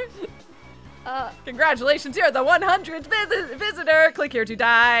 Congratulations, you're the 100th visitor. Click here to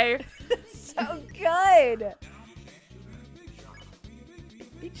die. So good.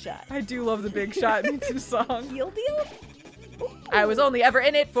 Big shot. I do love the Big Shot Me Too song. Deal deal? I was only ever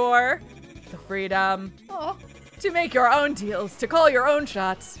in it for the freedom Oh. to make your own deals, to call your own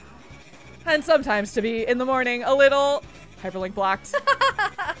shots, and sometimes to be in the morning a little hyperlink blocked.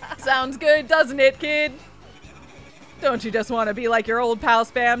 Sounds good, doesn't it, kid? Don't you just want to be like your old pal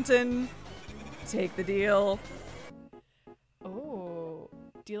Spamton? Take the deal. Oh.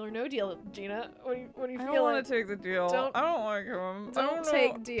 Deal or no deal, Gina? What do you I feel? don't want to take the deal. Don't- I don't like him. don't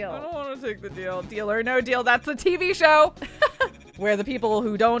take deal. I don't want to take the deal. Deal or no deal, that's the TV show where the people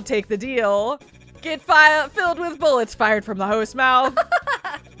who don't take the deal get filled with bullets fired from the host's mouth.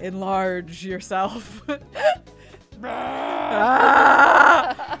 Enlarge yourself.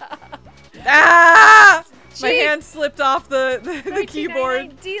 Ah! Ah! My Gee. hand slipped off the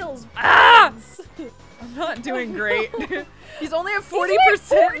keyboard. 1999 deals. Ah! wins. I'm not doing great. He's only at He's 40% only at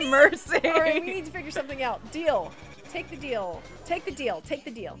 40? mercy. All right, we need to figure something out. Deal. Take the deal. Take the deal. Take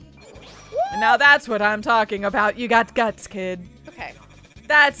the deal. Now that's what I'm talking about. You got guts, kid. Okay.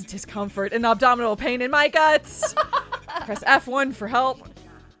 That's discomfort and abdominal pain in my guts. Press F1 for help.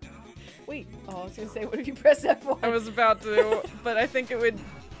 Wait. Oh, I was gonna say, what if you press F1? I was about to, but I think it would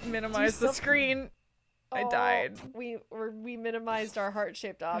minimize the something. screen. I died. We minimized our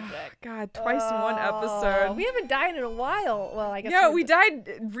heart-shaped object. God, twice in one episode. We haven't died in a while. Well, I guess. Yeah, we died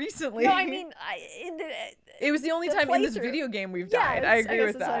recently. No, I mean, it was the only the time in this playthrough. video game we've Yeah, died. I I agree guess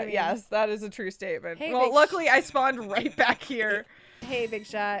with that's what that. I mean. Yes, that is a true statement. Hey, well, big luckily I spawned right back here. Hey, big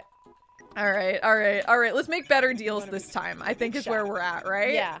shot. All right. Let's make better deals this time. I think is where we're at,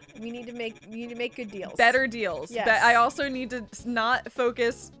 right? Yeah, we need to make good deals. Better deals. Yes. I also need to not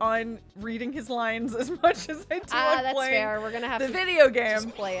focus on reading his lines as much as I do on That's playing fair. We're gonna have the to video game. just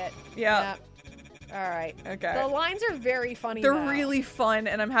play it. Yeah. All right. Okay. The lines are very funny. They're though. really fun,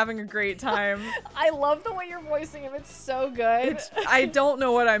 and I'm having a great time. I love the way you're voicing him. It's so good. I don't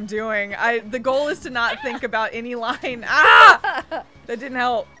know what I'm doing. The goal is to not think about any line. Ah! That didn't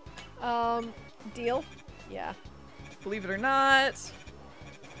help. Deal? Yeah. Believe it or not.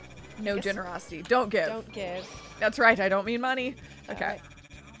 No Guess- generosity. Don't give. Don't give. That's right. I don't mean money. Okay. Alright.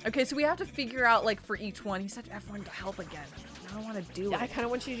 Okay, so we have to figure out, like, for each one. He said F1 to help again. I don't want to do I it. kind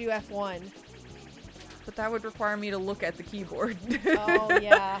of want you to do F1. But that would require me to look at the keyboard. Oh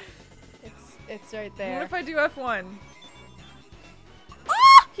yeah. It's right What there. if I do F1?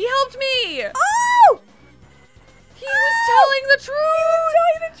 Ah! He helped me! Oh! He was telling the truth! He was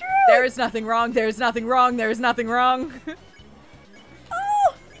telling the truth! There is nothing wrong. There is nothing wrong. There is nothing wrong.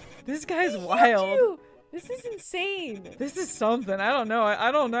 Oh! This guy's He helped wild. you. This is insane. This is something. I don't know.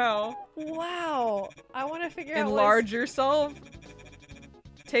 I don't know. Wow. I want to figure out Enlarge yourself.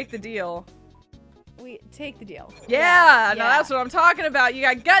 Take the deal. we take the deal. Yeah, now that's what I'm talking about. You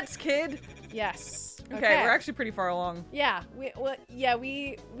got guts, kid. Yes. Okay, we're actually pretty far along. Yeah. We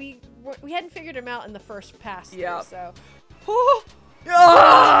hadn't figured him out in the first pass. through, Yeah. So.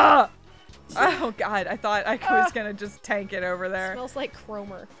 Ah! Oh god, I thought I was gonna just tank it over there. Smells like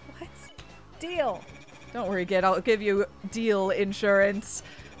Cromer. What? Deal. Don't worry, kid. I'll give you deal insurance.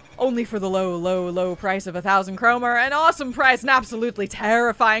 Only for the low, low, low price of 1,000 Cromer. An awesome price, an absolutely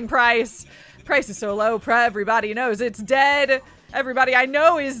terrifying price. Price is so low, everybody knows it's dead. Everybody I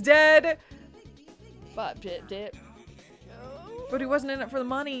know is dead. But dip. But he wasn't in it for the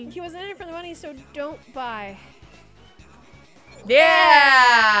money. He wasn't in it for the money, so don't buy.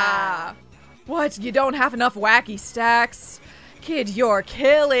 Yeah! What? You don't have enough wacky stacks? Kid, you're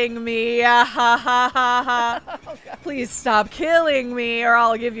killing me. Ah, ha, ha, ha, ha. Oh, God. Please stop killing me or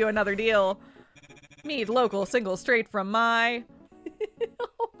I'll give you another deal. Meet local single straight from my...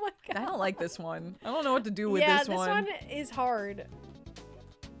 Oh my God. I don't like this one. I don't know what to do with yeah, this one. is hard.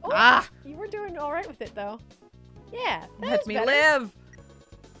 Oh, Ah! You were doing all right with it, though. Yeah, that Let was me better. live. I'm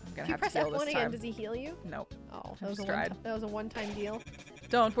If gonna you have press to heal F1 this again, time. does he heal you? Nope. Oh, I just tried. that was a one-time deal.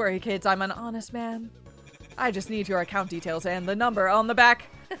 Don't worry, kids. I'm an honest man. I just need your account details and the number on the back.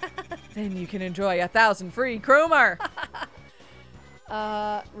 Then you can enjoy 1,000 free Chromar.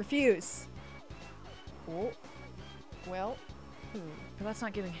 Refuse. Oh. Well. But that's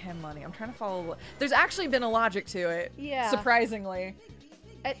not giving him money. I'm trying to follow. There's actually been a logic to it. Yeah. Surprisingly.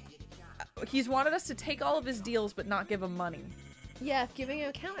 He's wanted us to take all of his deals but not give him money. Yeah, giving him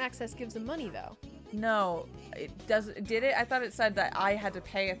account access gives him money though. No, it doesn't. Did it? I thought it said that I had to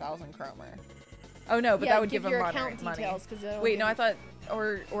pay 1,000 Chromar. Oh no, but yeah, that would give him your money. account details, Wait, no, I thought,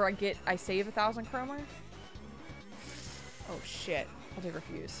 or I save 1,000 Chromar. Oh shit. I'll do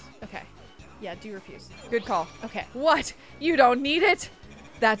refuse. Okay. Yeah, do refuse. Good call. Okay. What? You don't need it?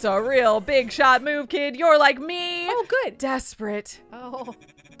 That's a real big shot move, kid. You're like me. Oh, good. Desperate. Oh.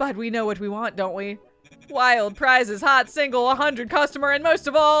 But we know what we want, don't we? Wild prizes, hot single, 100 customer, and most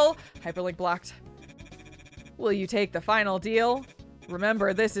of all, hyperlink blocked. Will you take the final deal?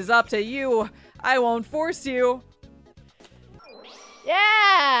 Remember, this is up to you. I won't force you.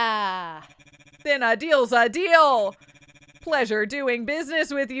 Yeah! Then a deal's a deal. Pleasure doing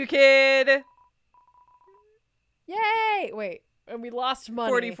business with you, kid. Yay! Wait, and we lost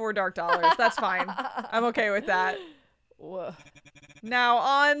money. 44 dark dollars. That's fine. I'm okay with that. Whoa. Now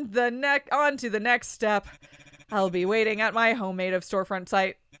on to the next step. I'll be waiting at my homemade of storefront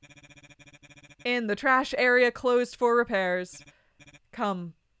site. In the trash area closed for repairs.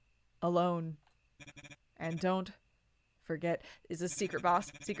 Come alone. And don't forget, is this secret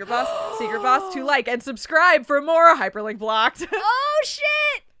boss? Secret boss? Secret boss to like and subscribe for more hyperlink blocked. Oh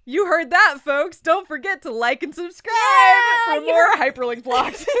shit! You heard that, folks. Don't forget to like and subscribe for more hyperlink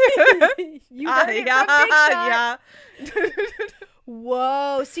blocked. You heard it from Big Shot. Yeah.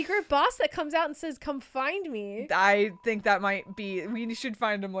 Whoa, secret boss that comes out and says, "Come find me." I think that might be. We should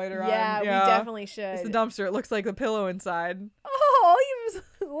find him later on. Yeah, we definitely should. It's the dumpster. It looks like the pillow inside. Oh, he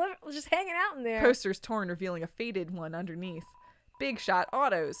was just hanging out in there. Posters torn, revealing a faded one underneath. Big Shot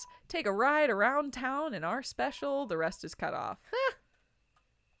Autos. Take a ride around town in our special. The rest is cut off.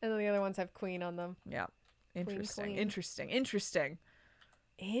 And then the other ones have Queen on them. Yeah. Interesting. Queen. Interesting. Interesting.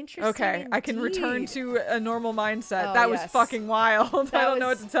 Okay, I can return indeed. to a normal mindset. Oh, that was yes. fucking wild. I don't know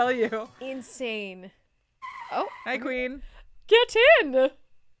what to tell you. Insane. Oh. Hi, Queen. Get in!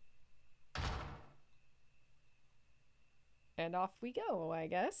 And off we go, I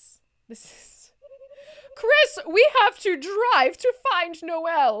guess. This is... Chris, we have to drive to find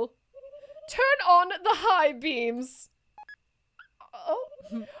Noelle. Turn on the high beams. Oh.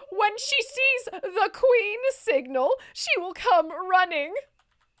 When she sees the Queen signal, she will come running.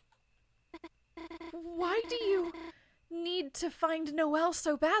 Why do you need to find Noelle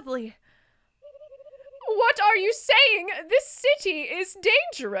so badly? What are you saying? This city is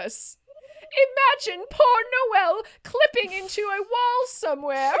dangerous. Imagine poor Noelle clipping into a wall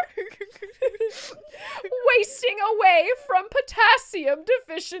somewhere. Wasting away from potassium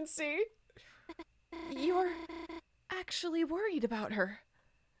deficiency. You're actually worried about her.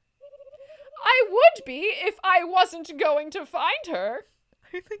 I would be if I wasn't going to find her.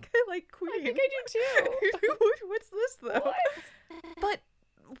 I think I like Queen. I think I do too. What's this, though? What? But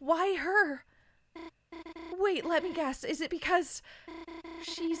why her? Wait, let me guess. Is it because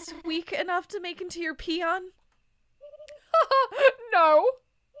she's weak enough to make into your peon? No.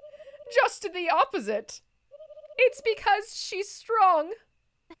 Just the opposite. It's because she's strong.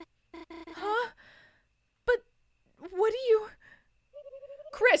 Huh? But what do you...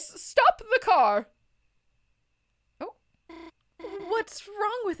 Chris, stop the car. Oh. What's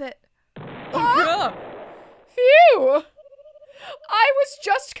wrong with it? Huh? Phew. I was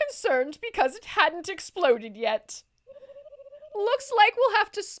just concerned because it hadn't exploded yet. Looks like we'll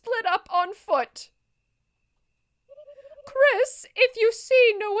have to split up on foot. Chris, if you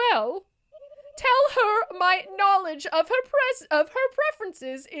see Noelle, tell her my knowledge of her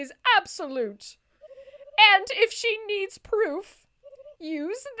preferences is absolute. And if she needs proof,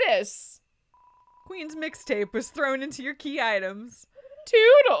 use this. Queen's mixtape was thrown into your key items.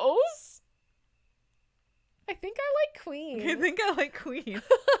 Toodles. I think I like Queen. I think I like Queen.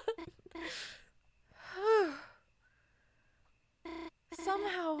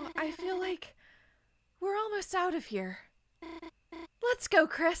 Somehow, I feel like we're almost out of here. Let's go,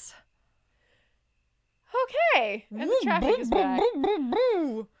 Chris. Okay. And the traffic is back.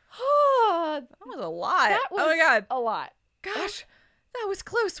 That was a lot. That was oh my god. a lot. Gosh, that was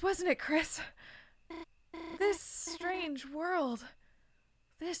close, wasn't it, Chris? This strange world.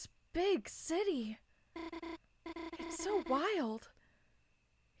 This big city. It's so wild.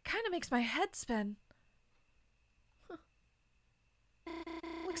 It kind of makes my head spin. Huh.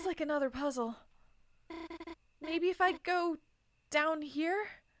 Looks like another puzzle. Maybe if I go down here?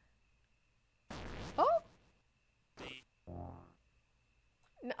 Oh,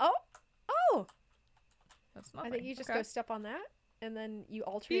 No. Oh. That's nothing. I think you just okay. go step on that, and then you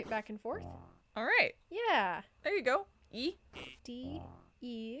alternate back and forth. All right. Yeah. There you go. E. D,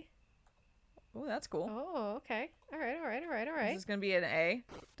 E. Oh, that's cool. Oh, okay. All right. Is this gonna be an A?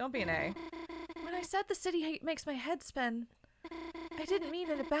 Don't be an A. When I said the city makes my head spin, I didn't mean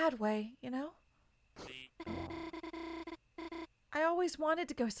in a bad way, you know? I always wanted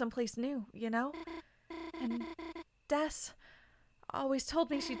to go someplace new, you know? And Des always told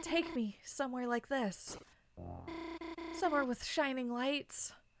me she'd take me somewhere like this. Somewhere with shining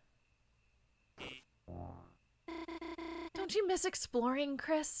lights. Don't you miss exploring,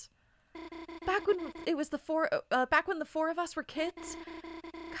 Chris? Back when it was back when the four of us were kids?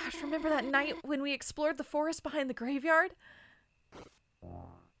 Gosh, remember that night when we explored the forest behind the graveyard?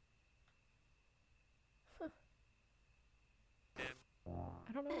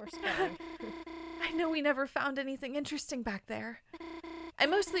 I don't know where spelling. I know we never found anything interesting back there. I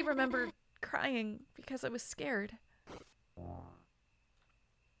mostly remember crying because I was scared.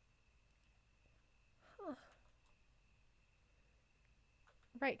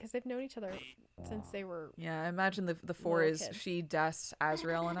 Right, because they've known each other since they were... Yeah, I imagine the four little is kids. she, Des,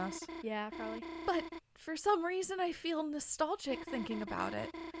 Azrael, and us. Yeah, probably. But for some reason, I feel nostalgic thinking about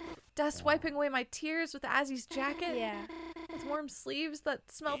it. Des wiping away my tears with Azzy's jacket. Yeah. With warm sleeves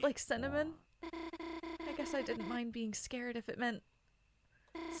that smelled like cinnamon. I guess I didn't mind being scared if it meant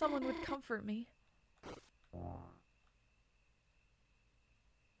someone would comfort me.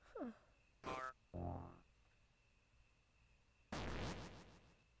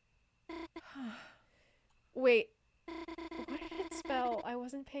 Wait. What did it spell? I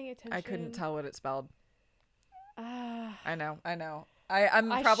wasn't paying attention. I couldn't tell what it spelled. Ah. I know.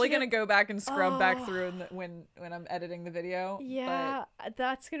 I'm I probably should've- gonna go back and scrub back Oh. through when I'm editing the video. Yeah,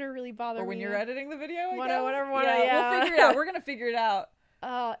 that's gonna really bother Or me. when you're editing the video, I Wanna- guess. whatever, We'll figure it out. We're gonna figure it out.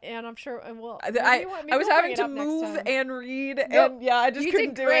 And I'm sure, and we'll. I maybe was we'll having bring it to up next move time. and read, Nope. and yeah, I just You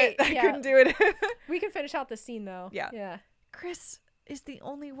couldn't did do it. great. I Yeah. couldn't do it. We can finish out the scene though. Yeah. Yeah. Chris is the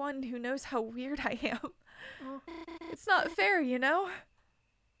only one who knows how weird I am. Oh. It's not fair, you know?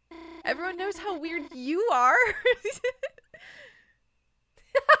 Everyone knows how weird you are.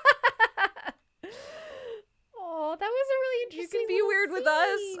 Oh, that was a really You interesting. can be little weird with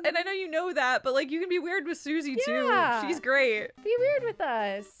us, scene. and I know you know that, but like you can be weird with Susie Yeah. too. She's great. Be weird with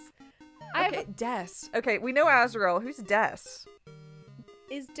us. I Okay, have Des. Okay, we know Azrael. Who's Des?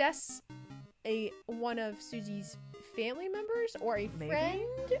 Is Des one of Susie's family members or a Maybe.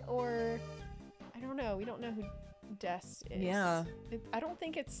 friend or I don't know. We don't know who Des is. Yeah. I don't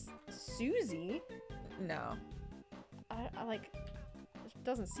think it's Susie. No. I like. It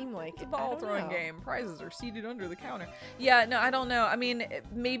doesn't seem like It's a it. I ball don't throwing know. game. Prizes are seated under the counter. Yeah, no, I don't know. I mean,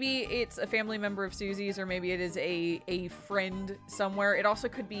 maybe it's a family member of Susie's, or maybe it is a friend somewhere. It also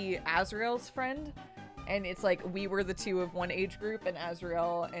could be Azrael's friend, and it's like we were the two of one age group, and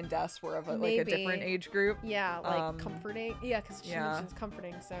Azrael and Des were of like a Maybe. different age group. Yeah, like comforting. Yeah, because she yeah. mentions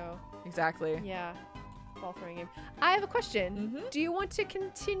comforting. So Exactly. yeah, ball throwing game. I have a question. Mhm. Do you want to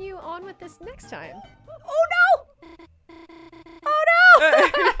continue on with this next time? Oh no! Oh no!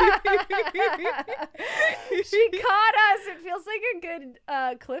 She caught us. It feels like a good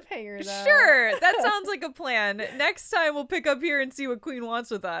cliffhanger, though. Sure, that sounds like a plan. Next time we'll pick up here and see what Queen wants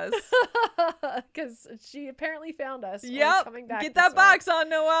with us. Because she apparently found us. or is Yep. coming back Get this that way. box on,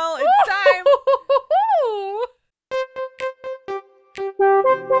 Noelle. It's time.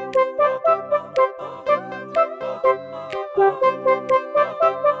 Woo!